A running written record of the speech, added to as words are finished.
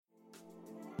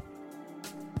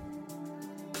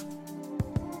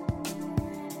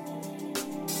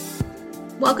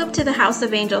Welcome to the House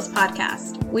of Angels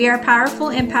podcast. We are powerful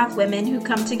empath women who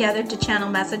come together to channel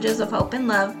messages of hope and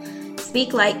love,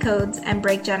 speak light codes, and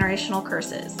break generational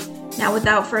curses. Now,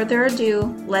 without further ado,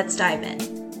 let's dive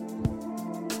in.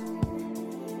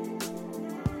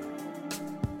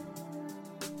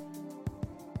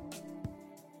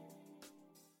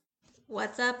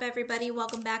 What's up, everybody?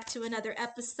 Welcome back to another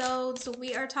episode. So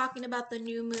we are talking about the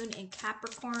new moon in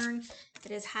Capricorn. It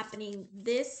is happening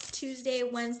this Tuesday,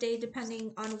 Wednesday,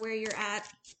 depending on where you're at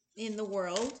in the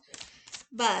world.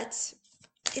 But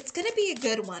it's going to be a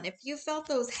good one. If you felt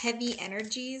those heavy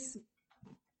energies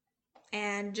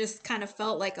and just kind of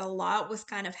felt like a lot was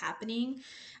kind of happening,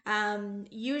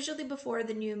 usually before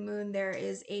the new moon, there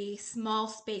is a small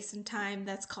space in time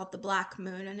that's called the black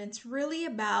moon. And it's really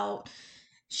about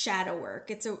shadow work.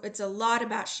 It's a lot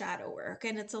about shadow work,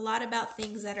 and it's a lot about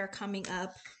things that are coming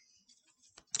up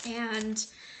and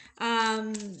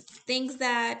things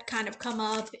that kind of come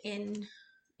up in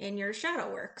your shadow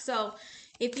work. So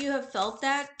if you have felt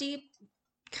that deep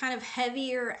kind of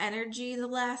heavier energy the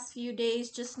last few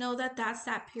days, just know that that's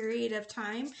that period of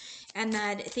time and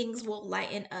that things will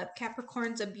lighten up.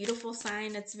 Capricorn's a beautiful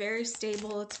sign. It's very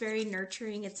stable. It's very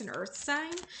nurturing. It's an earth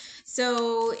sign.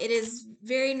 So it is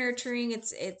very nurturing.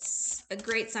 It's a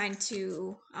great sign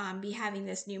to be having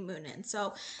this new moon in.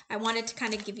 So I wanted to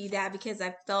kind of give you that because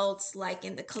I felt like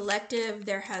in the collective,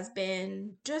 there has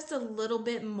been just a little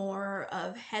bit more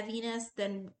of heaviness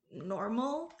than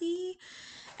normally.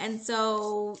 And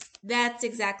so that's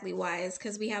exactly why, is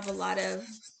because we have a lot of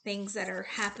things that are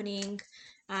happening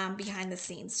behind the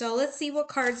scenes. So let's see what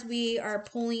cards we are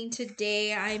pulling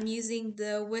today. I'm using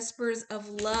the Whispers of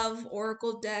Love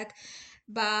Oracle deck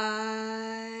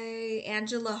by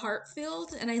Angela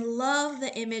Hartfield, and I love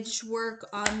the image work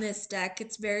on this deck.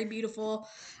 It's very beautiful,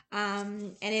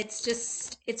 and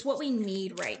it's what we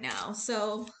need right now.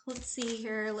 So let's see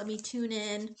here. Let me tune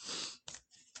in.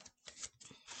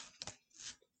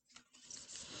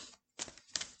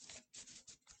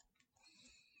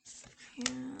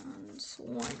 And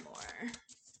one more.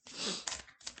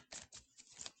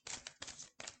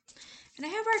 And I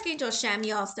have Archangel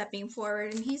Shamiel stepping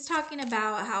forward, and he's talking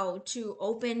about how to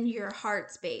open your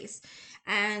heart space,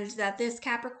 and that this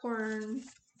Capricorn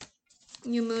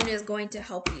new moon is going to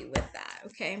help you with that,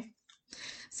 okay?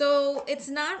 So it's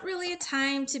not really a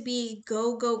time to be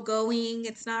going.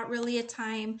 It's not really a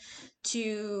time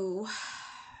to,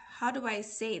 how do I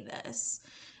say this?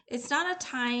 It's not a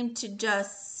time to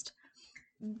just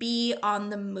be on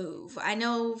the move. I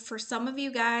know for some of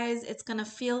you guys it's gonna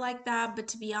feel like that, but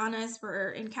to be honest,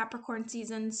 we're in Capricorn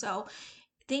season, so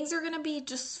things are gonna be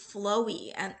just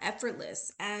flowy and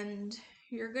effortless, and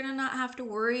you're gonna not have to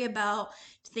worry about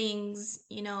things,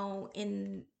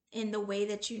 in the way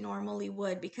that you normally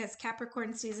would, because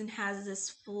Capricorn season has this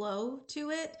flow to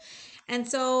it. And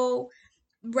so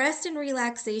rest and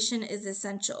relaxation is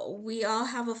essential. We all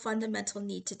have a fundamental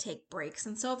need to take breaks.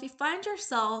 And so if you find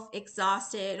yourself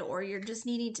exhausted, or you're just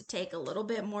needing to take a little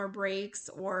bit more breaks,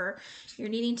 or you're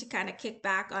needing to kind of kick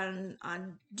back on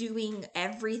doing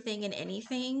everything and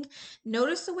anything,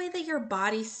 notice the way that your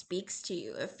body speaks to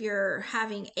you. If you're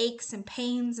having aches and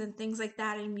pains and things like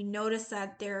that, and you notice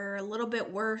that they're a little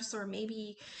bit worse, or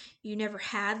maybe you never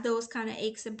had those kind of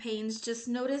aches and pains, just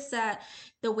notice that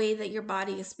the way that your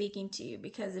body is speaking to you.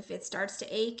 Because if it starts to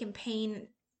aches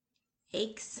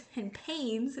and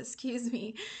pains, excuse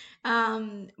me,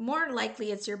 more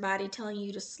likely it's your body telling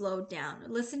you to slow down.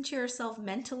 Listen to yourself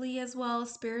mentally as well,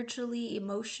 spiritually,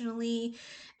 emotionally,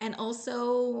 and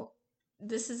also,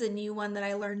 this is a new one that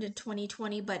I learned in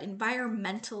 2020, but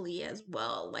environmentally as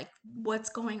well, like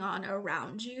what's going on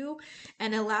around you,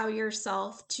 and allow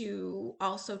yourself to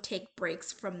also take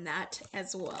breaks from that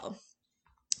as well.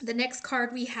 The next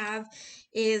card we have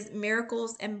is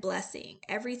Miracles and Blessing.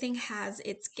 Everything has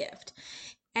its gift.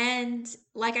 And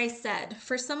like I said,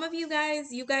 for some of you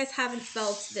guys haven't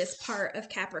felt this part of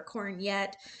Capricorn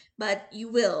yet, but you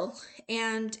will.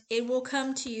 And it will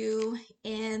come to you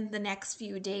in the next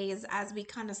few days as we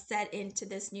kind of set into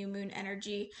this new moon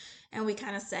energy, and we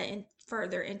kind of set in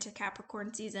further into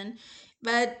Capricorn season.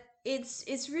 But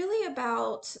it's really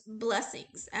about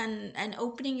blessings and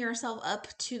opening yourself up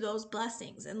to those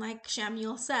blessings. And like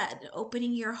Shamuel said,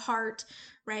 opening your heart,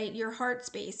 right? Your heart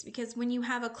space, because when you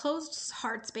have a closed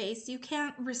heart space, you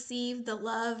can't receive the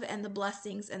love and the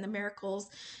blessings and the miracles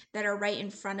that are right in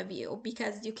front of you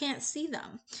because you can't see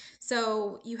them.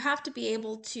 So you have to be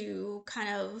able to kind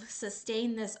of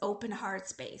sustain this open heart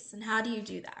space. And how do you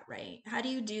do that, right? How do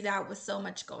you do that with so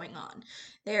much going on?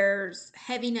 There's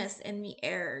heaviness in the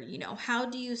air. How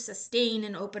do you sustain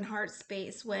an open heart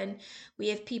space when we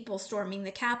have people storming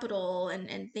the Capitol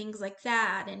and things like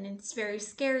that? And it's very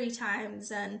scary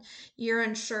times, and you're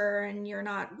unsure and you're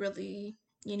not really,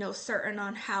 certain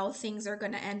on how things are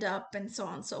going to end up, and so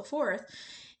on and so forth.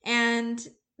 And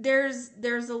there's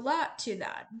a lot to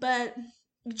that, but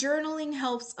journaling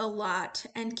helps a lot,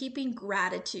 and keeping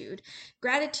gratitude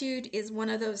is one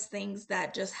of those things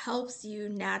that just helps you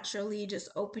naturally just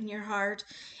open your heart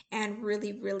and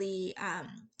really really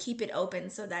keep it open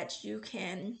so that you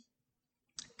can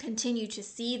continue to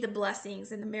see the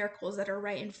blessings and the miracles that are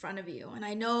right in front of you. And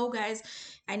I know, guys,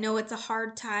 I know it's a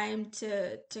hard time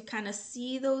to kind of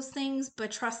see those things,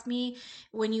 but trust me,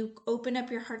 when you open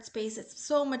up your heart space, it's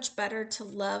so much better to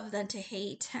love than to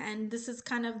hate. And this is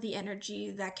kind of the energy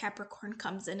that Capricorn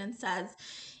comes in and says,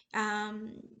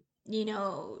 um, you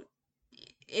know,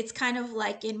 it's kind of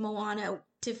like in Moana,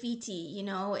 Tafiti,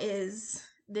 is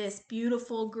this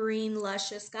beautiful green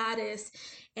luscious goddess,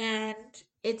 and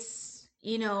it's,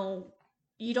 you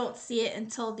don't see it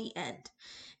until the end.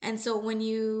 And so when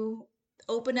you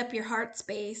open up your heart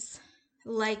space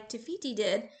like Tafiti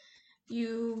did,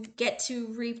 you get to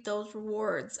reap those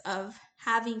rewards of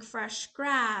having fresh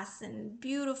grass and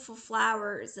beautiful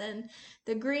flowers and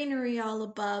the greenery all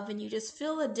above, and you just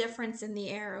feel a difference in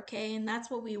the air, okay? And that's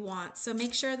what we want. So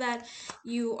make sure that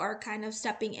you are kind of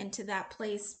stepping into that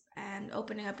place and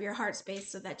opening up your heart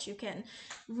space so that you can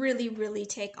really really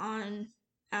take on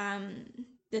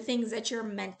the things that you're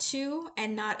meant to,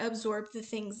 and not absorb the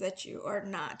things that you are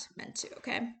not meant to,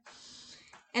 okay?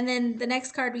 And then the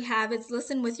next card we have is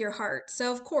listen with your heart. So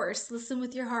of course, listen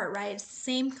with your heart, right? It's the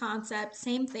same concept,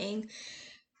 same thing.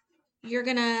 You're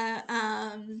gonna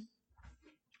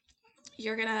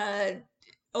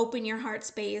open your heart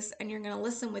space and you're going to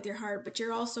listen with your heart, but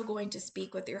you're also going to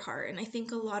speak with your heart. And I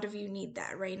think a lot of you need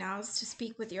that right now, is to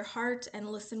speak with your heart and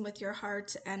listen with your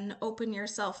heart and open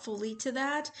yourself fully to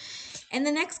that. And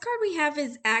the next card we have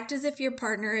is act as if your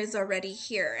partner is already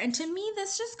here. And to me,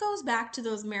 this just goes back to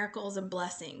those miracles and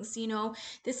blessings.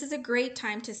 This is a great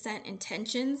time to set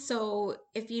intentions. So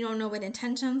if you don't know what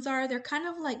intentions are, they're kind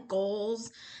of like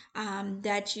goals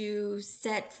that you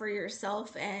set for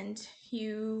yourself, and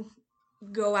you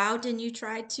go out and you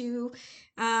try to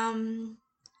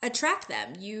attract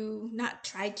them.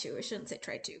 I shouldn't say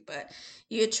try to, but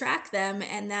you attract them,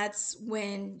 and that's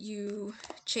when you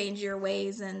change your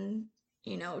ways and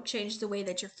change the way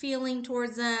that you're feeling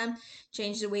towards them,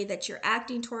 change the way that you're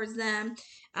acting towards them,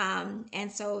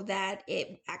 and so that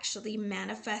it actually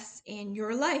manifests in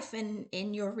your life and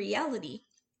in your reality.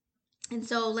 And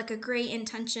so, like, a great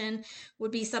intention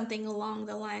would be something along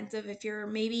the lines of, if you're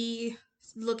maybe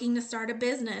looking to start a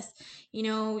business,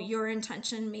 your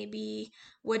intention maybe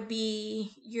would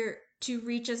be to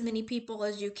reach as many people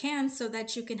as you can so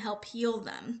that you can help heal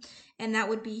them. And that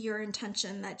would be your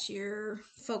intention that you're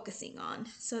focusing on,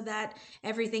 so that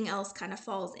everything else kind of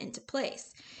falls into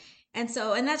place. And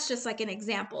that's just like an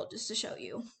example just to show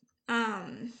you.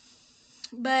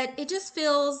 But it just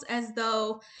feels as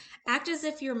though act as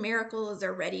if your miracle is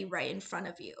already right in front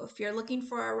of you. If you're looking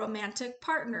for a romantic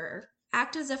partner,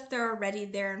 act as if they're already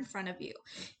there in front of you.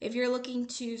 If you're looking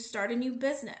to start a new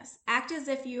business, act as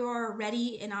if you are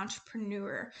already an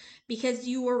entrepreneur, because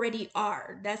you already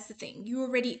are. That's the thing. You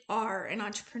already are an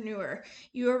entrepreneur.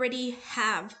 You already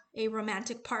have a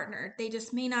romantic partner. They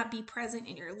just may not be present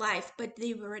in your life, but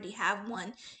they already have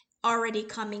one already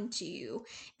coming to you.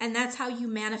 And that's how you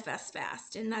manifest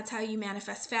fast, and that's how you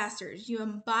manifest faster. You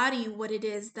embody what it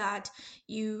is that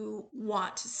you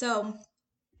want. So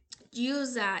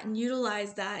use that and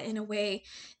utilize that in a way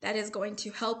that is going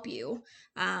to help you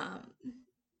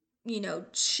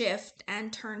shift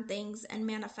and turn things and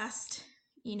manifest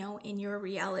in your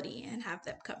reality, and have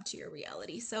them come to your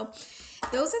reality. So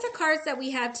those are the cards that we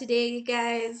have today,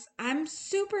 guys. I'm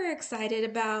super excited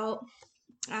about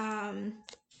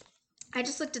I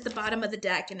just looked at the bottom of the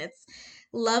deck, and it's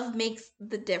love makes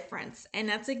the difference. And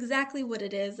that's exactly what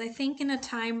it is. I think in a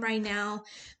time right now,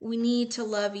 we need to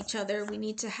love each other. We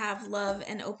need to have love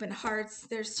and open hearts.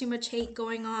 There's too much hate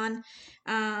going on.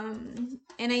 And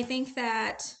I think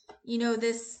that,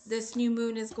 this new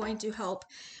moon is going to help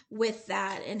with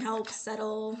that and help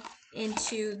settle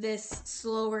into this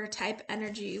slower type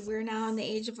energy. We're now in the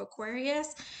age of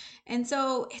Aquarius. And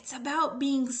so it's about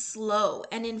being slow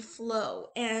and in flow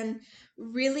and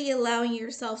really allowing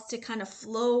yourself to kind of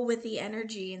flow with the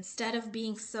energy instead of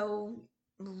being so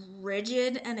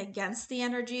rigid and against the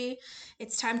energy.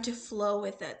 It's time to flow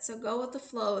with it. So go with the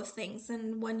flow of things.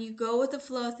 And when you go with the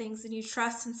flow of things and you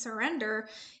trust and surrender,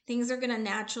 things are going to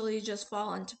naturally just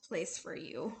fall into place for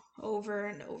you over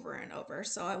and over and over.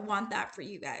 So I want that for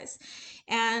you guys.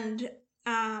 And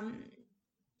um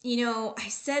I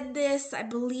said this, I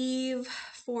believe,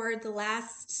 for the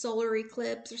last solar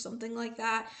eclipse or something like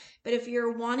that. But if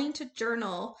you're wanting to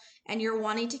journal and you're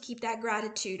wanting to keep that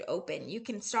gratitude open, you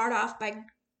can start off by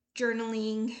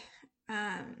journaling.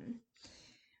 Um,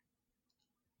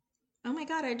 oh my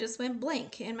God, I just went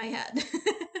blank in my head.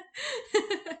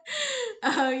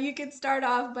 You can start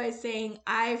off by saying,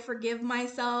 I forgive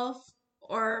myself,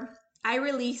 or I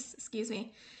release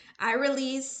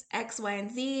X, Y,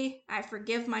 and Z. I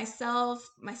forgive myself,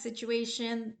 my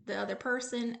situation, the other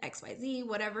person, X, Y, Z,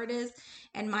 whatever it is,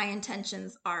 and my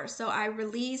intentions are. So I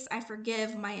release, I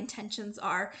forgive, my intentions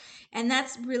are. And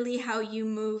that's really how you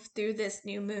move through this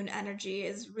new moon energy,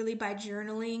 is really by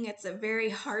journaling. It's a very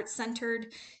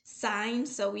heart-centered sign,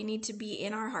 so we need to be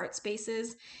in our heart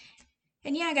spaces.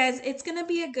 And yeah, guys, it's gonna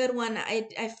be a good one.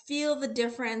 I feel the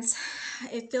difference.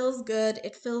 It feels good.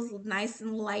 It feels nice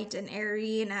and light and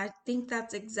airy, and I think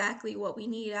that's exactly what we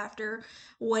need after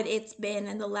what it's been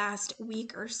in the last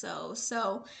week or so.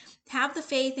 So have the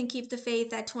faith and keep the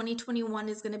faith that 2021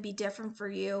 is gonna be different for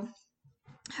you,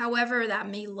 however that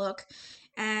may look.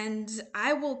 And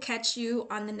I will catch you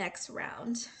on the next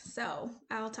round. So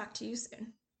I'll talk to you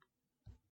soon.